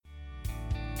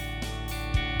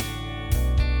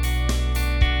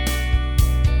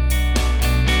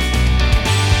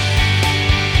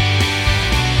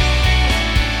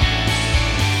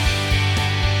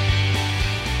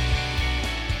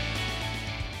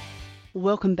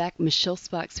Welcome back, Michelle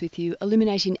Sparks with you,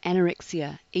 illuminating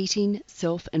anorexia, eating,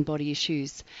 self and body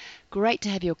issues. Great to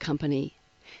have your company.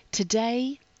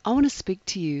 Today, I want to speak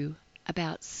to you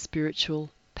about spiritual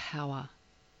power.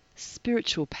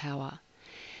 Spiritual power.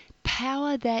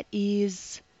 Power that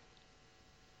is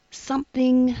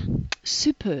something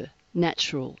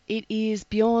supernatural. It is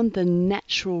beyond the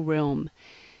natural realm.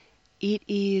 It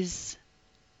is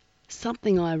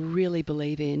something I really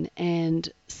believe in and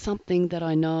something that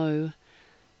I know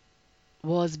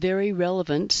was very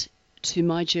relevant to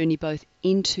my journey both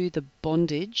into the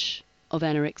bondage of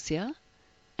anorexia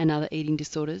and other eating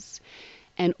disorders,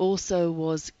 and also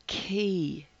was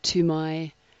key to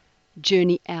my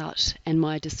journey out and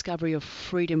my discovery of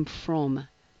freedom from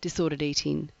disordered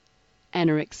eating,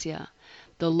 anorexia,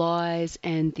 the lies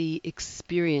and the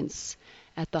experience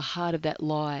at the heart of that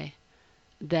lie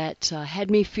that had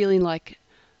me feeling like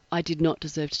I did not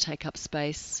deserve to take up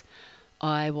space.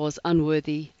 I was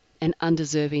unworthy and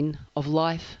undeserving of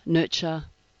life, nurture,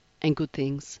 and good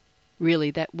things. Really,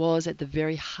 that was at the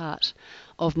very heart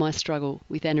of my struggle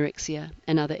with anorexia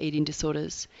and other eating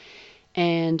disorders.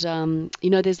 And,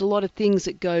 there's a lot of things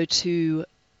that go to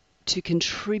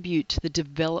contribute to the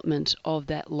development of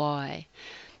that lie.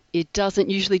 It doesn't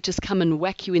usually just come and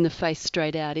whack you in the face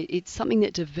straight out. It's something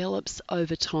that develops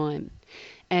over time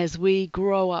as we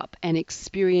grow up and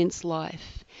experience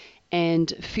life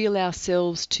and feel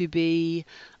ourselves to be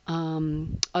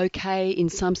okay in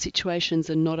some situations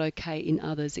and not okay in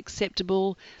others.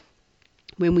 Acceptable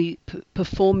when we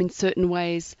perform in certain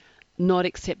ways, not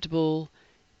acceptable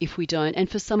if we don't. And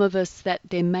for some of us, that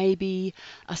there may be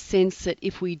a sense that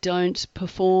if we don't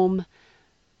perform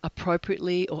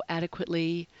appropriately or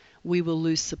adequately, we will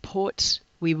lose support,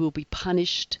 we will be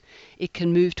punished. It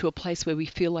can move to a place where we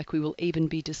feel like we will even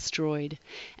be destroyed.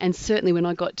 And certainly when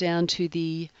I got down to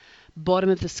the bottom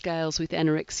of the scales with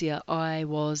anorexia, I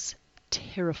was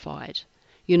terrified.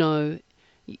 It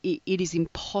is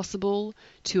impossible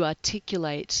to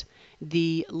articulate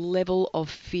the level of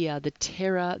fear, the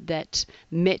terror that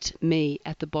met me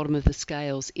at the bottom of the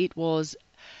scales. It was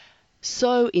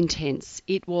so intense.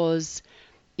 It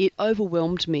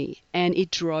overwhelmed me and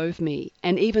it drove me.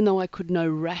 And even though I could know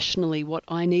rationally what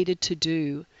I needed to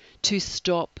do to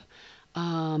stop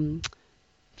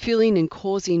feeling and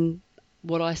causing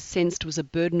what I sensed was a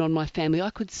burden on my family, I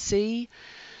could see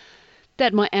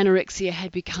that my anorexia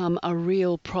had become a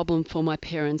real problem for my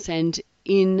parents. And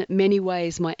in many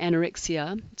ways, my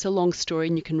anorexia, it's a long story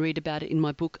and you can read about it in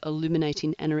my book,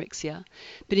 Illuminating Anorexia,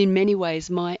 but in many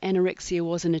ways, my anorexia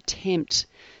was an attempt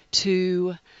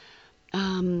to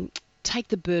take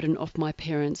the burden off my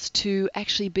parents, to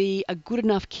actually be a good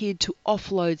enough kid to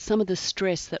offload some of the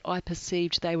stress that I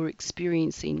perceived they were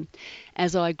experiencing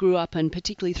as I grew up, and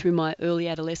particularly through my early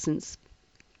adolescence.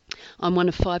 I'm one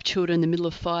of 5 children, in the middle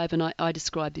of 5, and I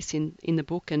describe this in the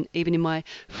book and even in my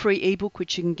free ebook,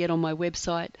 which you can get on my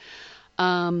website.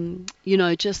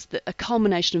 Just a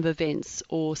culmination of events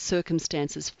or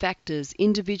circumstances, factors,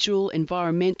 individual,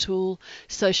 environmental,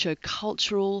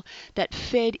 socio-cultural, that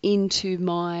fed into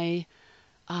my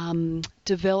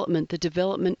development, the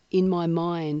development in my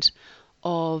mind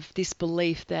of this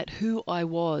belief that who I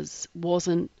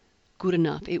wasn't good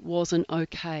enough. It wasn't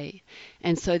okay.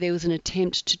 And so there was an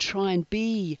attempt to try and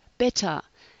be better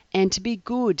and to be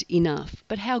good enough.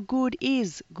 But how good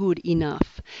is good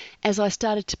enough? As I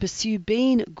started to pursue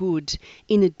being good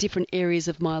in the different areas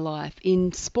of my life,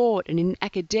 in sport and in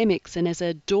academics and as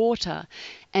a daughter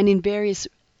and in various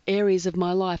areas of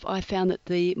my life, I found that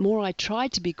the more I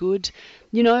tried to be good,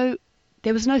 there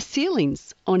was no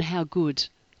ceilings on how good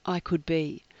I could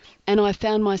be. And I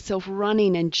found myself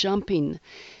running and jumping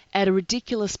at a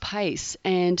ridiculous pace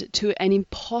and to an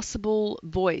impossible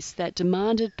voice that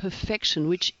demanded perfection,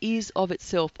 which is of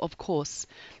itself, of course,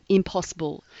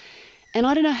 impossible. And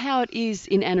I don't know how it is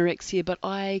in anorexia, but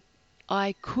I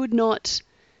could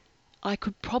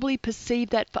probably perceive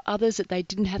that for others, that they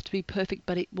didn't have to be perfect,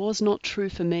 but it was not true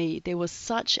for me. There was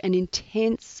such an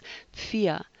intense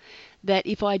fear that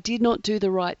if I did not do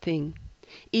the right thing,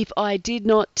 if I did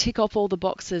not tick off all the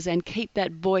boxes and keep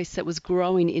that voice that was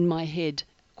growing in my head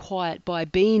quiet by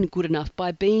being good enough,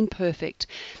 by being perfect.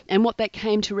 And what that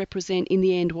came to represent in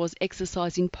the end was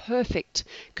exercising perfect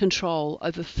control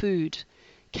over food,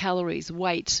 calories,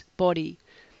 weight, body.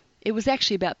 It was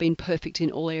actually about being perfect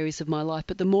in all areas of my life.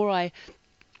 But the more I,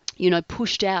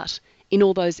 pushed out in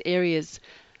all those areas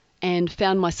and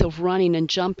found myself running and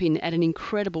jumping at an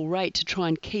incredible rate to try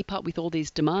and keep up with all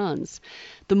these demands,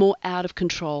 the more out of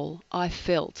control I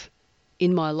felt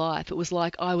in my life. It was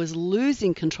like I was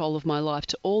losing control of my life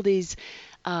to all these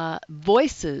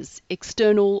voices,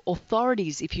 external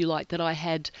authorities, if you like, that I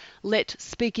had let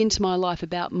speak into my life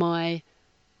about my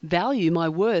value, my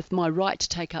worth, my right to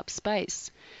take up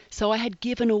space. So I had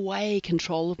given away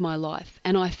control of my life,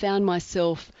 and I found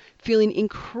myself feeling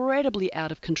incredibly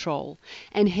out of control,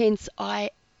 and hence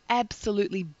I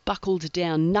absolutely knuckled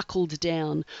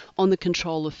down on the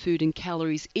control of food and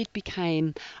calories. It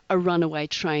became a runaway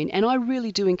train. And I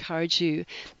really do encourage you,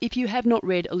 if you have not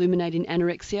read Illuminating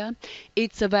Anorexia,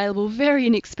 it's available very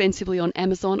inexpensively on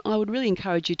Amazon. I would really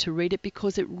encourage you to read it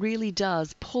because it really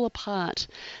does pull apart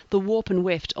the warp and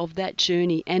weft of that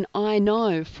journey. And I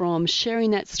know from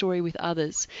sharing that story with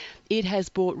others, it has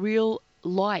brought real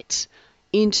light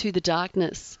into the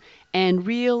darkness and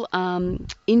real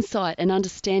insight and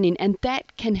understanding, and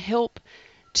that can help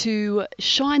to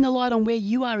shine the light on where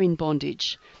you are in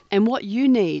bondage and what you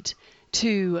need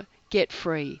to get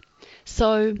free.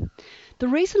 So the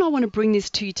reason I want to bring this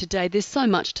to you today, there's so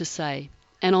much to say,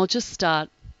 and I'll just start,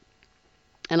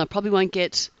 and I probably won't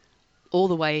get all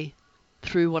the way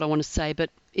through what I want to say,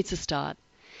 but it's a start.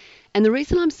 And the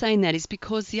reason I'm saying that is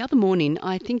because the other morning,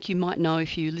 I think you might know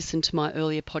if you listened to my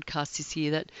earlier podcast this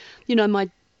year that, my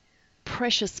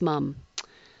precious mum,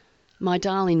 my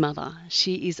darling mother,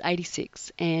 she is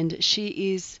 86 and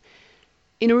she is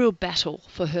in a real battle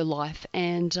for her life.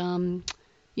 And,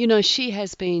 she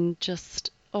has been just,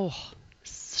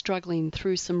 struggling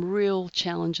through some real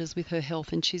challenges with her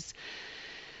health, and she's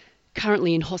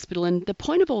currently in hospital. And the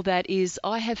point of all that is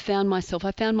I found myself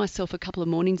a couple of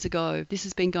mornings ago, this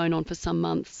has been going on for some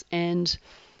months, and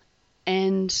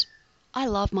I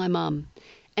love my mum.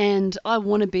 And I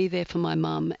want to be there for my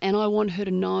mum, and I want her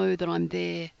to know that I'm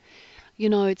there.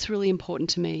 It's really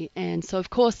important to me. And so, of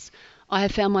course, I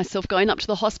have found myself going up to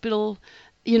the hospital,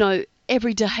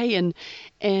 every day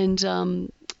and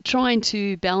trying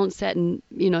to balance that, and,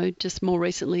 just more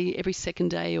recently every second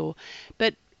day.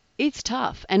 But it's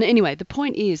tough. And anyway, the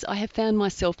point is I have found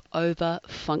myself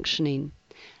over-functioning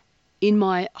in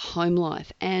my home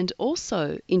life and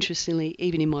also, interestingly,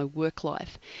 even in my work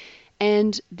life.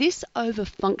 And this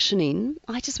over-functioning,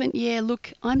 I just went,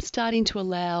 look, I'm starting to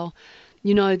allow,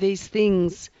 these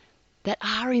things that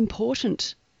are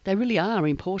important, they really are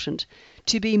important,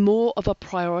 to be more of a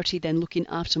priority than looking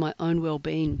after my own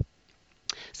well-being.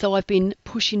 So I've been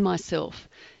pushing myself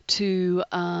to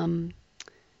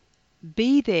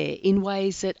be there in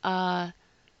ways that are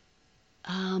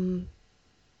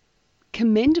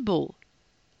commendable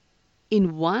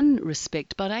in one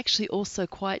respect, but actually also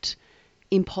quite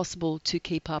impossible to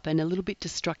keep up and a little bit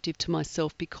destructive to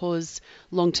myself because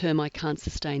long term I can't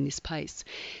sustain this pace.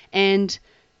 And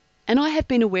I have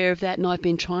been aware of that, and I've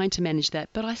been trying to manage that,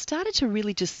 but I started to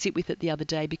really just sit with it the other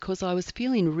day because I was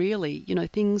feeling really,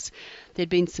 there'd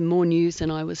been some more news,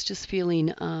 and I was just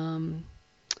feeling,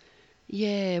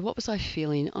 what was I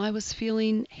feeling? I was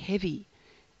feeling heavy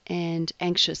and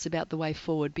anxious about the way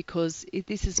forward because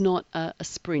this is not a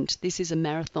sprint, this is a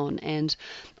marathon, and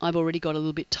I've already got a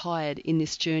little bit tired in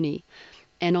this journey.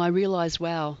 And I realised,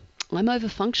 wow, I'm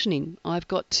over-functioning. I've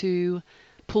got to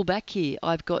pull back here.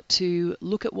 I've got to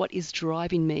look at what is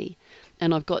driving me,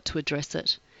 and I've got to address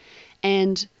it.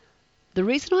 And the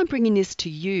reason I'm bringing this to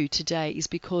you today is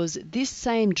because this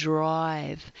same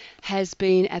drive has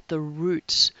been at the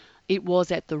root. It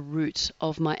was at the root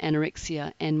of my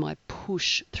anorexia and my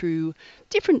push through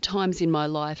different times in my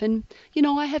life. And,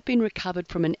 I have been recovered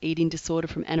from an eating disorder,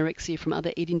 from anorexia, from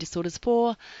other eating disorders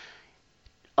for,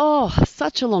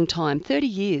 such a long time, 30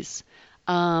 years,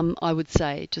 I would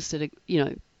say, just at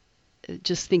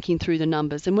just thinking through the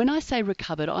numbers. And when I say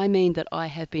recovered, I mean that I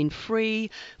have been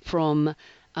free from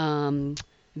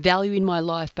valuing my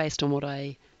life based on what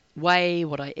I weigh,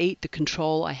 what I eat, the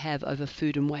control I have over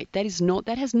food and weight. That has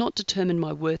not determined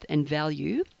my worth and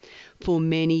value for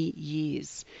many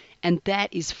years. And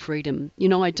that is freedom.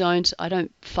 I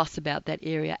don't fuss about that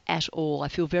area at all. I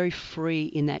feel very free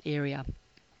in that area.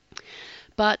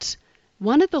 But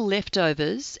one of the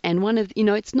leftovers, and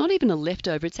it's not even a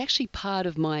leftover, it's actually part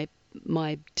of my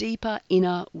deeper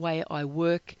inner way I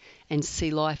work and see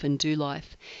life and do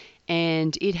life.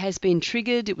 And it has been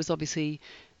triggered. It was obviously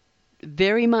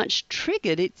very much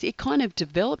triggered. It kind of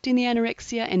developed in the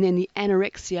anorexia, and then the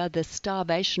anorexia, the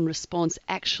starvation response,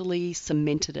 actually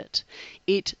cemented it.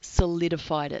 It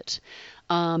solidified it.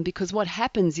 Because what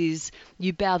happens is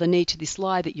you bow the knee to this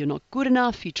lie that you're not good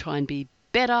enough, you try and be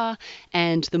better,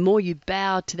 and the more you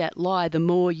bow to that lie, the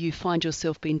more you find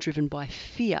yourself being driven by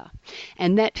fear.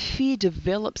 And that fear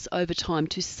develops over time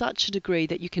to such a degree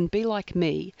that you can be like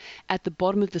me at the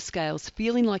bottom of the scales,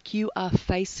 feeling like you are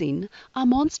facing a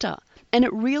monster. And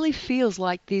it really feels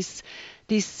like this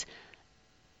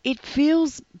it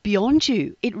feels beyond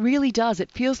you. It really does.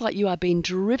 It feels like you are being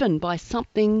driven by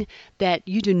something that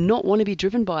you do not want to be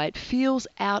driven by. It feels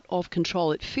out of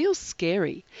control. It feels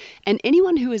scary. And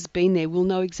anyone who has been there will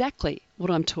know exactly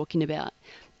what I'm talking about.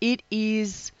 It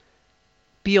is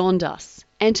beyond us.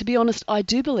 And to be honest, I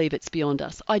do believe it's beyond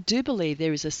us. I do believe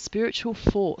there is a spiritual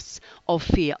force of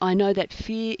fear. I know that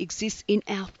fear exists in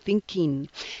our thinking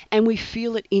and we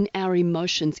feel it in our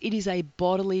emotions. It is a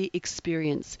bodily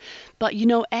experience. But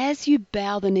as you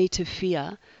bow the knee to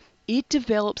fear, it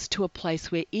develops to a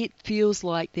place where it feels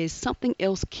like there's something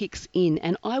else kicks in.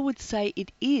 And I would say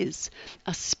it is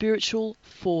a spiritual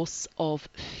force of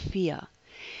fear.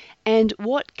 And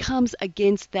what comes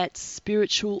against that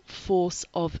spiritual force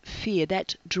of fear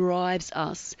that drives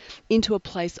us into a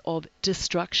place of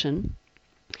destruction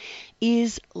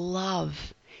is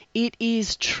love. It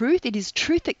is truth. It is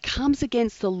truth that comes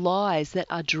against the lies that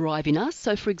are driving us.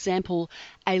 So, for example,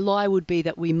 a lie would be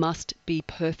that we must be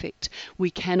perfect.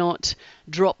 We cannot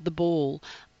drop the ball.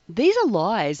 These are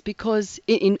lies because,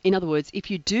 in other words, if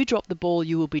you do drop the ball,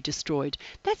 you will be destroyed.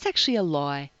 That's actually a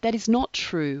lie. That is not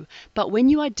true. But when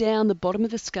you are down the bottom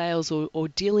of the scales or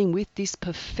dealing with this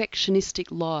perfectionistic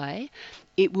lie,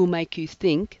 it will make you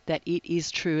think that it is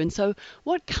true. And so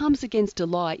what comes against a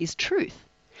lie is truth.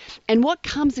 And what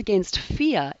comes against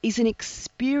fear is an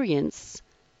experience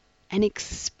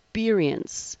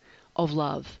of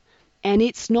love. And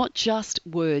it's not just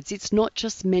words. It's not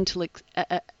just mental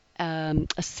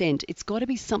assent. It's got to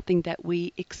be something that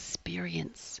we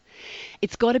experience.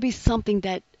 It's got to be something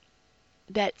that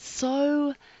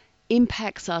so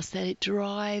impacts us that it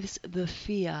drives the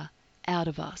fear out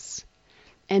of us.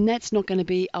 And that's not going to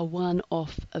be a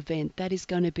one-off event. That is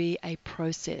going to be a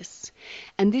process.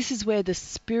 And this is where the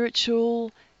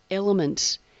spiritual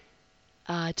element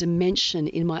dimension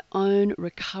in my own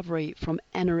recovery from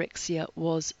anorexia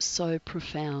was so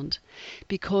profound,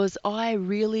 because I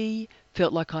really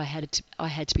felt like I had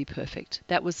to be perfect.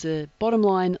 That was the bottom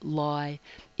line lie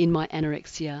in my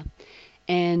anorexia.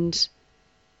 And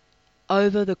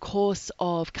over the course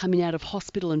of coming out of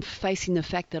hospital and facing the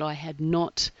fact that I had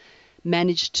not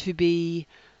managed to be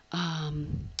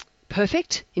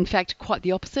perfect, in fact, quite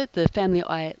the opposite. The family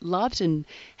I loved and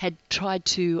had tried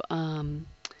to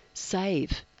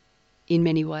save in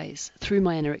many ways through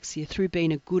my anorexia, through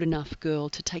being a good enough girl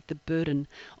to take the burden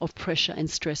of pressure and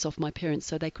stress off my parents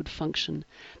so they could function.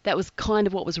 That was kind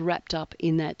of what was wrapped up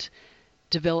in that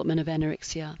development of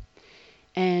anorexia.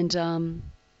 And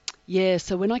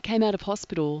so when I came out of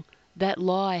hospital, that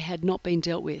lie had not been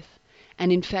dealt with.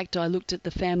 And in fact, I looked at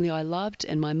the family I loved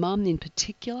and my mum in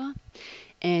particular,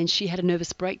 and she had a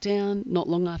nervous breakdown not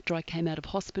long after I came out of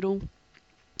hospital.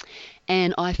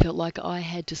 And I felt like I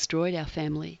had destroyed our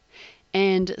family.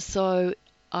 And so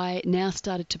I now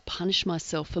started to punish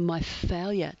myself for my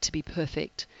failure to be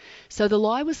perfect. So the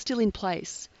lie was still in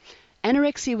place.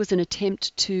 Anorexia was an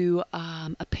attempt to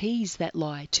appease that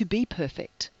lie, to be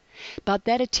perfect. But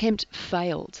that attempt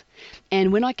failed.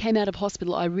 And when I came out of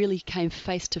hospital, I really came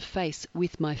face to face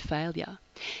with my failure.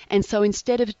 And so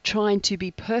instead of trying to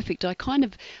be perfect, I kind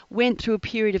of went through a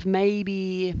period of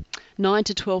maybe 9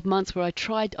 to 12 months where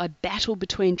I battled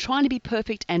between trying to be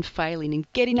perfect and failing,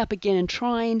 and getting up again and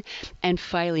trying and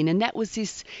failing. And that was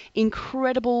this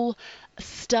incredible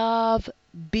starve,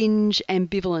 binge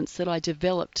ambivalence that I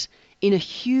developed in a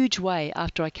huge way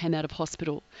after I came out of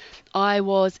hospital. I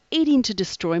was eating to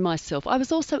destroy myself. I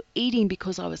was also eating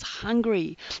because I was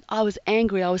hungry. I was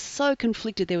angry. I was so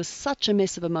conflicted. There was such a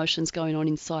mess of emotions going on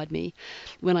inside me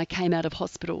when I came out of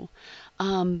hospital.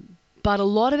 But a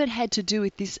lot of it had to do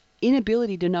with this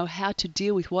inability to know how to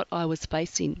deal with what I was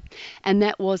facing. And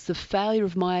that was the failure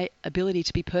of my ability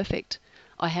to be perfect.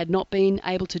 I had not been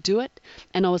able to do it,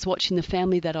 and I was watching the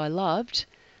family that I loved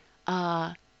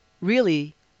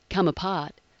really come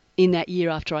apart in that year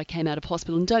after I came out of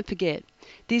hospital. And don't forget,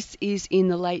 this is in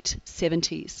the late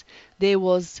 70s. There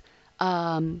was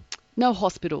no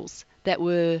hospitals. There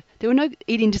were no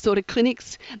eating disorder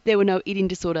clinics. There were no eating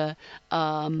disorder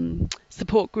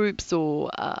support groups or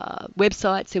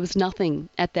websites. There was nothing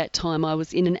at that time. I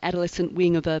was in an adolescent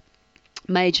wing of a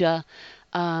major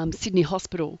Sydney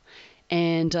hospital,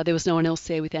 and there was no one else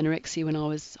there with anorexia when I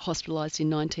was hospitalised in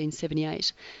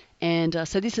 1978. And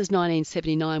so this is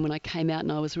 1979 when I came out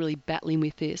and I was really battling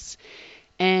with this.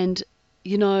 And,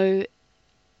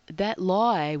 that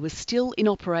lie was still in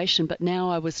operation, but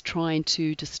now I was trying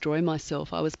to destroy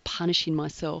myself. I was punishing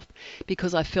myself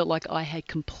because I felt like I had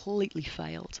completely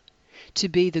failed to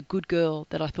be the good girl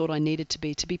that I thought I needed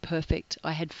to be perfect.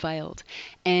 I had failed.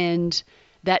 And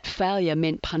that failure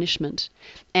meant punishment.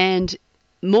 And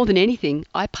more than anything,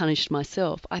 I punished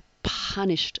myself. I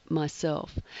punished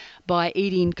myself by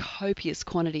eating copious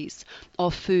quantities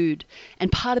of food.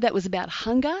 And part of that was about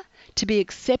hunger, to be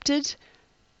accepted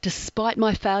despite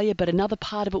my failure, but another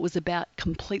part of it was about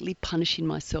completely punishing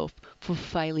myself for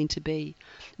failing to be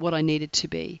what I needed to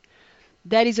be.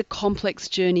 That is a complex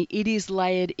journey. It is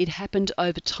layered. It happened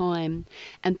over time.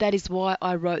 And that is why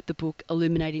I wrote the book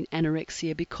Illuminating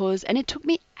Anorexia, and it took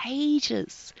me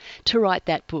ages to write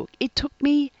that book. It took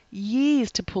me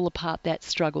years to pull apart that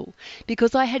struggle,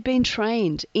 because I had been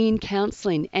trained in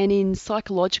counseling and in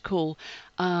psychological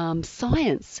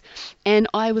science. And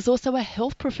I was also a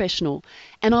health professional.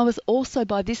 And I was also,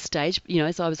 by this stage,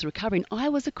 as I was recovering, I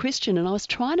was a Christian, and I was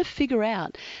trying to figure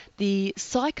out the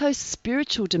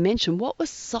psycho-spiritual dimension. What was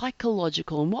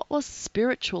psychological and what was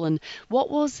spiritual, and what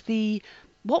was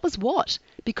what?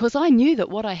 Because I knew that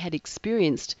what I had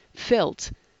experienced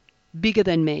felt bigger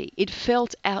than me. It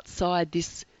felt outside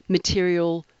this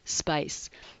material space.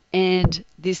 And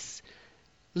this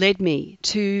led me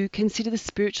to consider the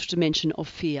spiritual dimension of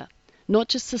fear, not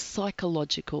just the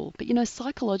psychological. But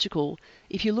psychological,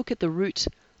 if you look at the root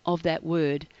of that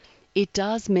word, it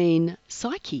does mean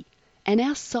psyche. And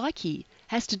our psyche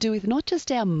has to do with not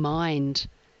just our mind,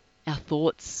 our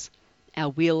thoughts, our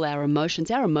will, our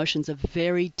emotions. Our emotions are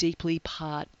very deeply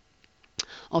part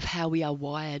of how we are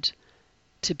wired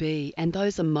to be. And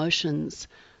those emotions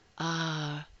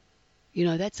are,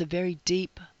 that's a very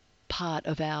deep part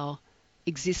of our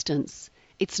existence.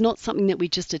 It's not something that we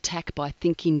just attack by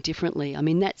thinking differently. I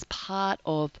mean, that's part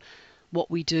of what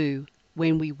we do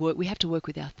when we work. We have to work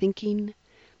with our thinking.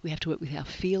 We have to work with our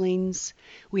feelings.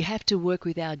 We have to work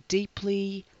with our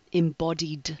deeply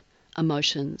embodied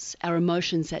emotions, our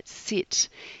emotions that sit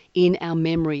in our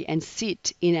memory and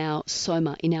sit in our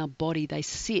soma, in our body. They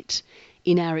sit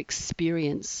in our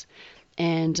experience.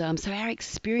 And so our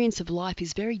experience of life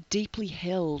is very deeply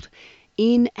held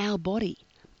in our body,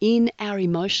 in our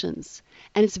emotions.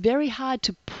 And it's very hard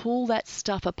to pull that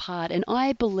stuff apart. And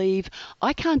I believe,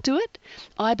 I can't do it.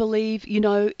 I believe,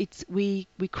 we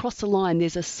cross a line.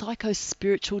 There's a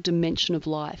psycho-spiritual dimension of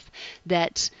life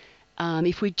that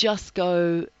if we just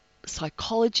go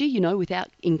psychology, without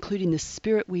including the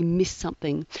spirit, we miss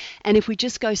something. And if we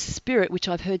just go spirit, which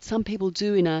I've heard some people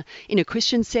do in a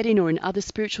Christian setting or in other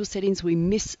spiritual settings, we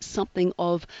miss something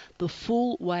of the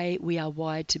full way we are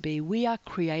wired to be. We are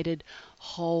created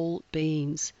whole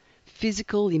beings,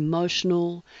 physical,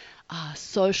 emotional,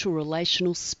 social,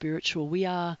 relational, spiritual. We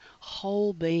are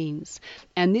whole beings.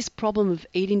 And this problem of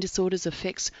eating disorders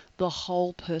affects the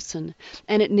whole person.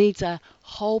 And it needs a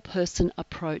whole person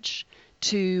approach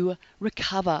to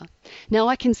recover. Now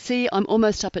I can see I'm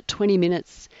almost up at 20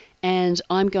 minutes, and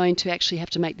I'm going to actually have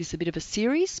to make this a bit of a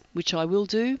series, which I will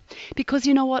do, because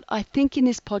you know what? I think in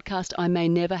this podcast I may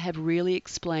never have really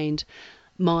explained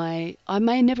I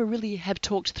may never really have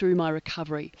talked through my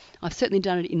recovery. I've certainly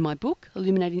done it in my book,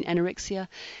 Illuminating Anorexia,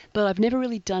 but I've never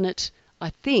really done it,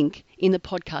 I think, in the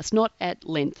podcast, not at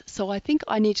length. So I think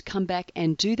I need to come back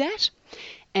and do that.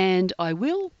 And I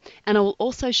will. And I will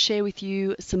also share with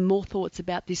you some more thoughts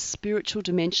about this spiritual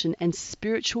dimension and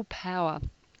spiritual power.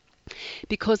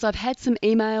 Because I've had some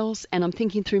emails, and I'm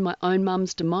thinking through my own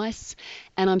mum's demise,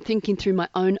 and I'm thinking through my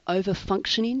own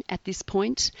over-functioning at this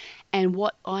point, and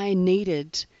what I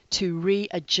needed to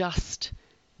readjust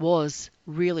was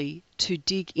really to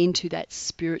dig into that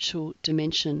spiritual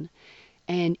dimension.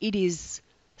 And it is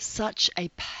such a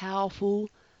powerful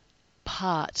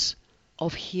part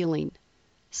of healing.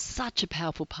 Such a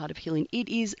powerful part of healing. It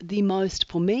is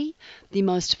for me, the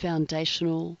most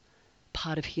foundational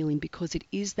part of healing, because it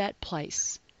is that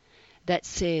place that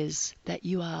says that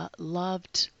you are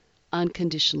loved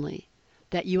unconditionally,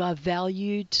 that you are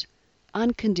valued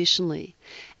unconditionally,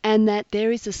 and that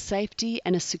there is a safety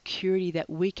and a security that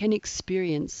we can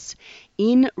experience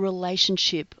in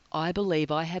relationship. I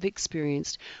believe I have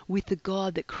experienced with the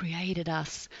God that created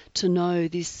us to know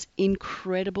this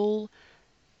incredible,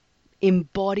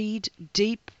 embodied,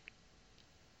 deeply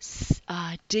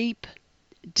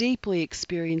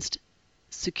experienced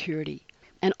security.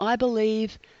 And I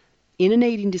believe in an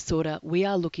eating disorder, we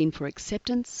are looking for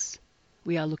acceptance,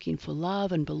 we are looking for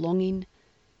love and belonging,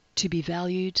 to be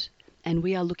valued, and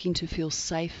we are looking to feel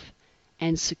safe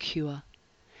and secure.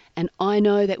 And I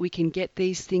know that we can get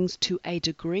these things to a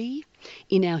degree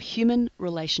in our human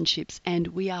relationships, and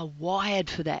we are wired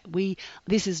for that.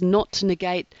 This is not to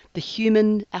negate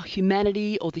our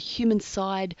humanity or the human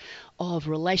side of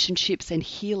relationships and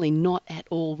healing, not at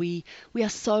all. We are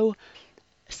so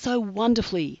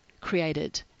wonderfully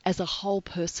created as a whole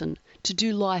person to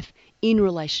do life in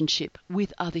relationship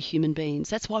with other human beings.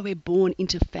 That's why we're born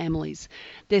into families.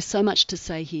 There's so much to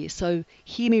say here, so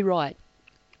hear me right.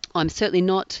 I'm certainly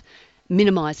not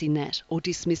minimizing that or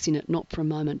dismissing it, not for a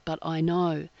moment, but I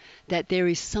know that there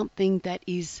is something that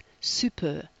is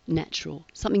supernatural,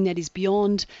 something that is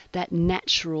beyond that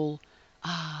natural,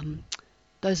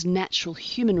 those natural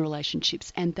human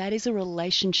relationships, and that is a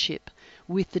relationship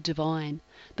with the divine,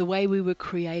 the way we were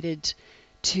created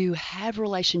to have a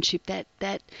relationship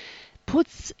that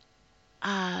puts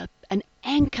an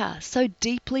anchor so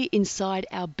deeply inside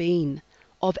our being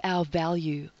of our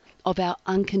value, of our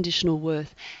unconditional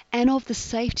worth, and of the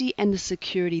safety and the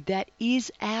security that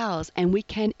is ours and we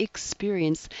can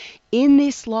experience in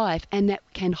this life, and that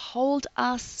can hold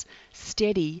us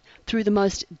steady through the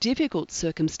most difficult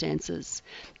circumstances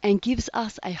and gives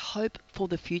us a hope for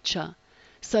the future.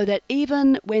 So that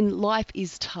even when life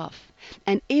is tough,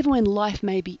 and even when life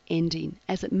may be ending,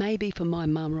 as it may be for my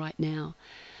mum right now,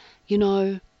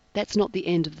 that's not the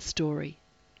end of the story.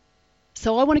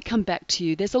 So I want to come back to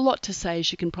you. There's a lot to say,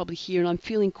 as you can probably hear, and I'm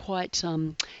feeling quite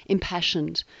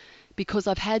impassioned because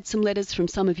I've had some letters from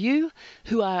some of you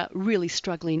who are really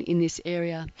struggling in this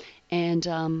area, and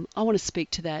I want to speak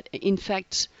to that. In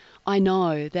fact, I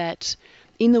know that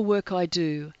in the work I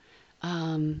do,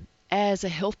 as a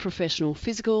health professional,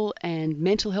 physical and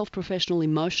mental health professional,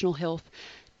 emotional health,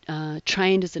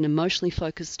 trained as an emotionally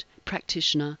focused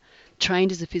practitioner,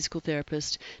 trained as a physical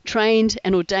therapist, trained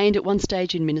and ordained at one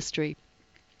stage in ministry.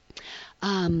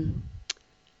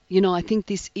 I think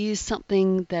this is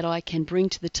something that I can bring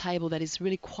to the table that is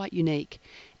really quite unique.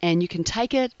 And you can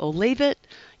take it or leave it.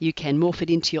 You can morph it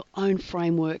into your own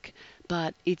framework,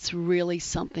 but it's really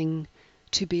something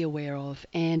to be aware of.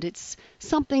 And it's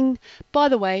something, by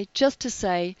the way, just to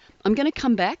say, I'm going to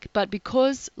come back, but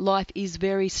because life is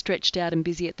very stretched out and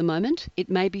busy at the moment, it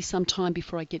may be some time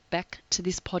before I get back to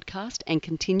this podcast and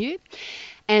continue.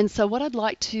 And so what I'd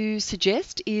like to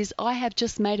suggest is I have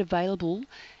just made available,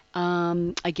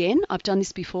 again, I've done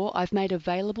this before, I've made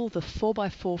available the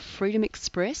 4x4 Freedom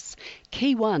Express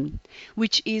Key 1,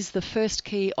 which is the first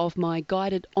key of my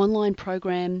guided online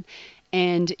program.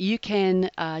 And you can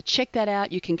check that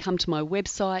out. You can come to my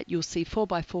website. You'll see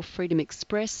 4x4 Freedom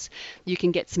Express. You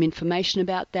can get some information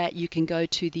about that. You can go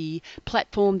to the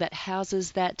platform that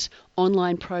houses that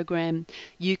online program.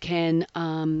 You can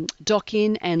dock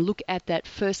in and look at that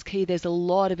first key. There's a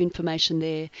lot of information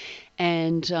there,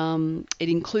 and it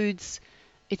includes.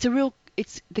 It's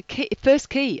the key, first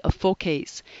key of 4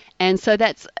 keys, and so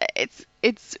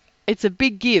it's a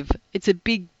big give. It's a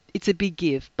big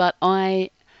give, but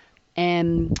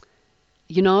and,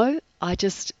 I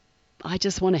just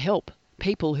want to help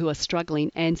people who are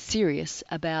struggling and serious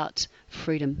about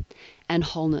freedom and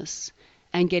wholeness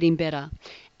and getting better.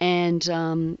 And,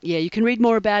 you can read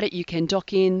more about it. You can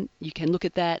dock in. You can look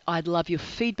at that. I'd love your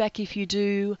feedback if you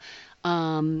do.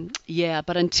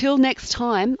 But until next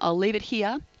time, I'll leave it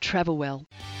here. Travel well.